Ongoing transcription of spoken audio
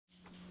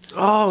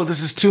Oh,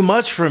 this is too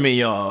much for me,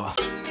 y'all.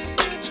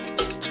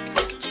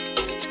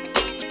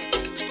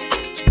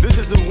 This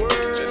is a world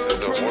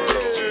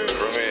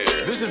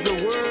premiere. This is a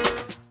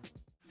world.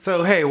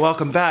 So hey,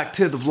 welcome back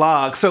to the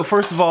vlog. So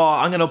first of all,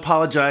 I'm gonna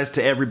apologize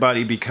to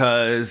everybody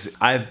because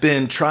I've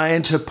been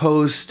trying to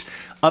post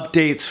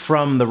updates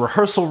from the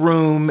rehearsal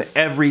room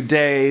every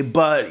day,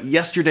 but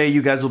yesterday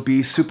you guys will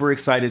be super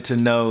excited to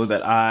know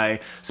that I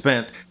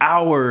spent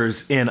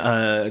hours in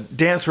a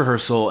dance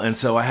rehearsal, and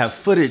so I have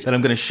footage that I'm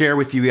gonna share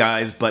with you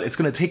guys, but it's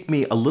gonna take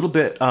me a little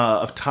bit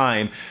of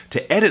time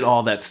to edit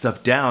all that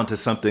stuff down to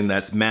something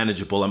that's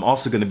manageable. I'm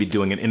also gonna be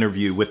doing an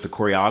interview with the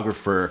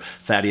choreographer,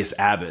 Thaddeus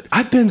Abbott.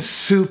 I've been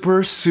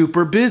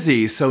super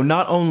busy, so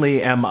not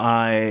only am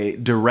I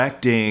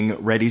directing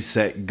Ready,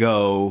 Set,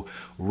 Go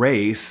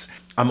Race,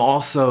 I'm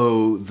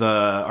also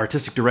the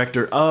artistic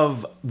director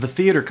of the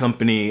theater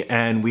company,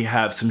 and we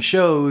have some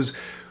shows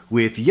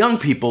with young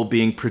people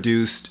being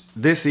produced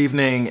this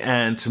evening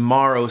and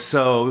tomorrow,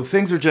 so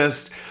things are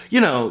just,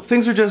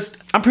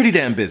 I'm pretty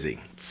damn busy.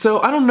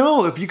 So I don't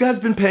know if you guys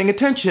have been paying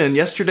attention.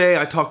 Yesterday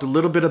I talked a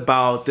little bit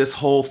about this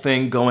whole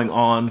thing going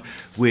on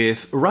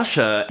with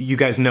Russia. You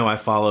guys know I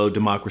follow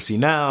Democracy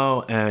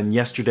Now! And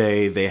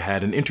yesterday they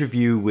had an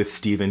interview with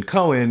Stephen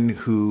Cohen,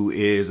 who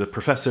is a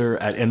professor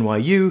at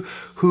NYU,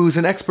 who's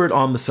an expert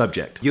on the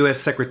subject.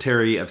 US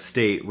Secretary of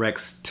State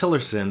Rex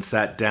Tillerson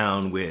sat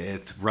down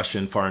with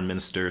Russian Foreign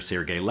Minister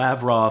Sergei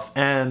Lavrov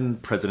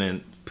and President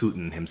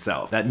Putin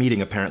himself. That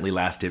meeting apparently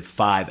lasted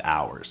 5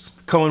 hours.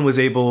 Cohen was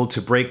able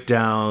to break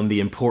down the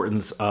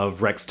importance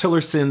of Rex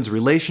Tillerson's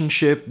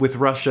relationship with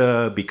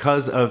Russia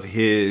because of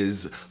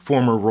his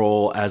former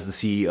role as the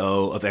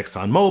CEO of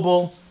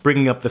ExxonMobil,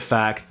 bringing up the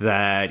fact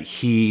that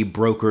he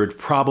brokered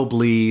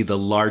probably the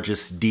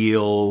largest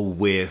deal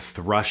with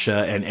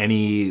Russia and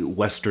any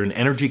Western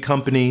energy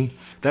company.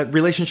 That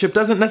relationship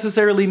doesn't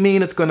necessarily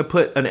mean it's going to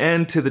put an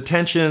end to the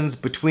tensions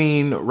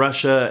between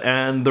Russia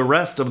and the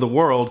rest of the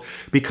world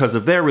because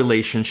of their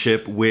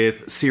relationship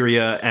with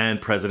Syria and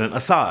President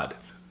Assad.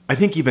 I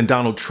think even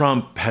Donald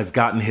Trump has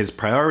gotten his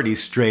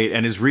priorities straight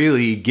and is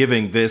really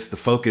giving this the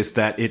focus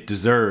that it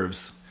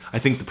deserves. I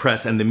think the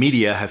press and the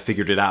media have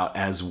figured it out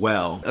as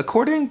well.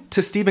 According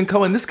to Stephen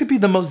Cohen, this could be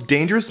the most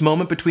dangerous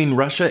moment between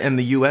Russia and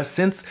the US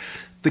since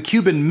the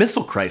Cuban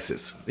Missile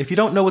Crisis. If you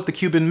don't know what the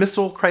Cuban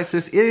Missile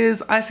Crisis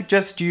is, I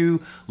suggest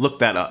you look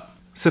that up.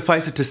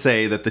 Suffice it to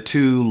say that the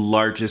two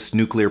largest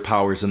nuclear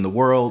powers in the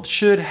world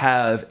should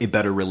have a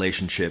better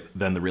relationship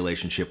than the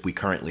relationship we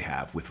currently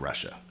have with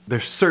Russia. There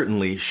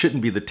certainly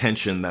shouldn't be the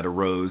tension that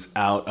arose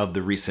out of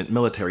the recent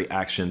military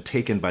action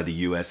taken by the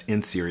US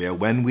in Syria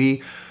when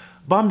we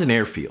bombed an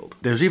airfield.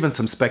 There's even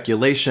some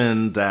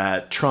speculation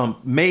that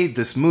Trump made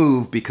this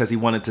move because he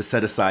wanted to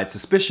set aside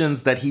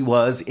suspicions that he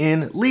was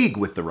in league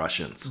with the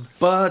Russians.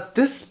 But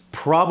this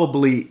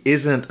probably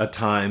isn't a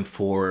time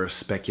for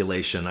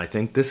speculation. I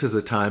think this is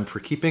a time for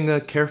keeping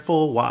a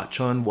careful watch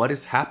on what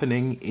is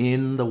happening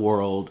in the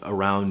world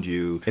around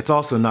you. It's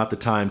also not the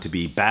time to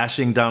be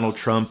bashing Donald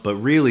Trump, but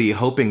really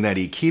hoping that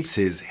he keeps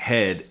his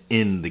head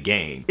in the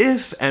game.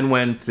 If and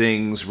when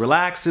things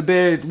relax a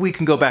bit, we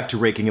can go back to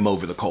raking him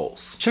over the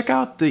coals. Check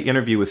out the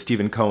interview with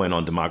Stephen Cohen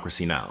on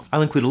Democracy Now!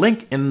 I'll include a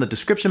link in the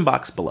description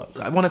box below.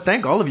 I want to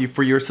thank all of you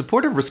for your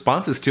supportive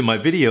responses to my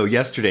video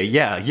yesterday.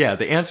 Yeah,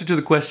 the answer to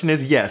the question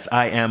is yes,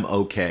 I am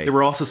okay. There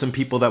were also some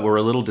people that were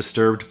a little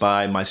disturbed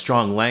by my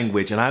strong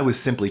language, and I was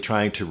simply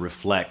trying to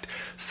reflect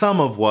some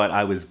of what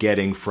I was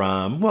getting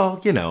from,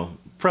 well,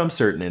 from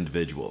certain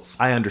individuals.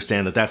 I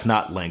understand that that's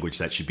not language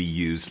that should be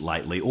used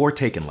lightly or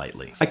taken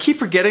lightly. I keep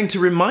forgetting to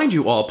remind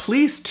you all,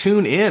 please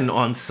tune in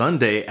on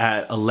Sunday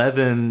at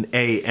 11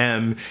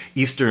 a.m.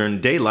 Eastern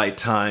Daylight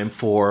Time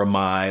for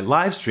my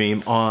live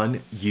stream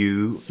on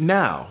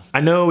YouNow.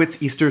 I know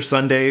it's Easter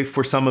Sunday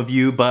for some of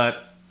you,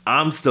 but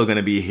I'm still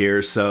gonna be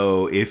here,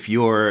 so if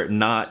you're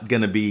not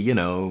gonna be,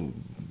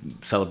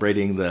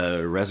 celebrating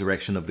the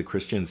resurrection of the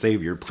Christian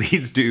Savior,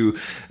 please do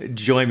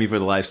join me for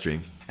the live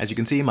stream. As you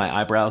can see, my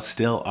eyebrows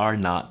still are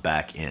not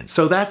back in.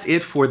 So that's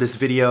it for this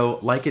video.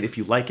 Like it if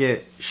you like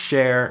it,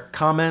 share,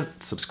 comment,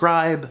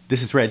 subscribe.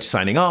 This is Reg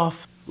signing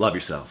off. Love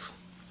yourselves.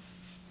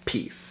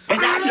 Peace. And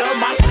I love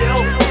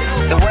myself.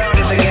 The world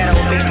is a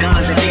ghetto with big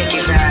guns and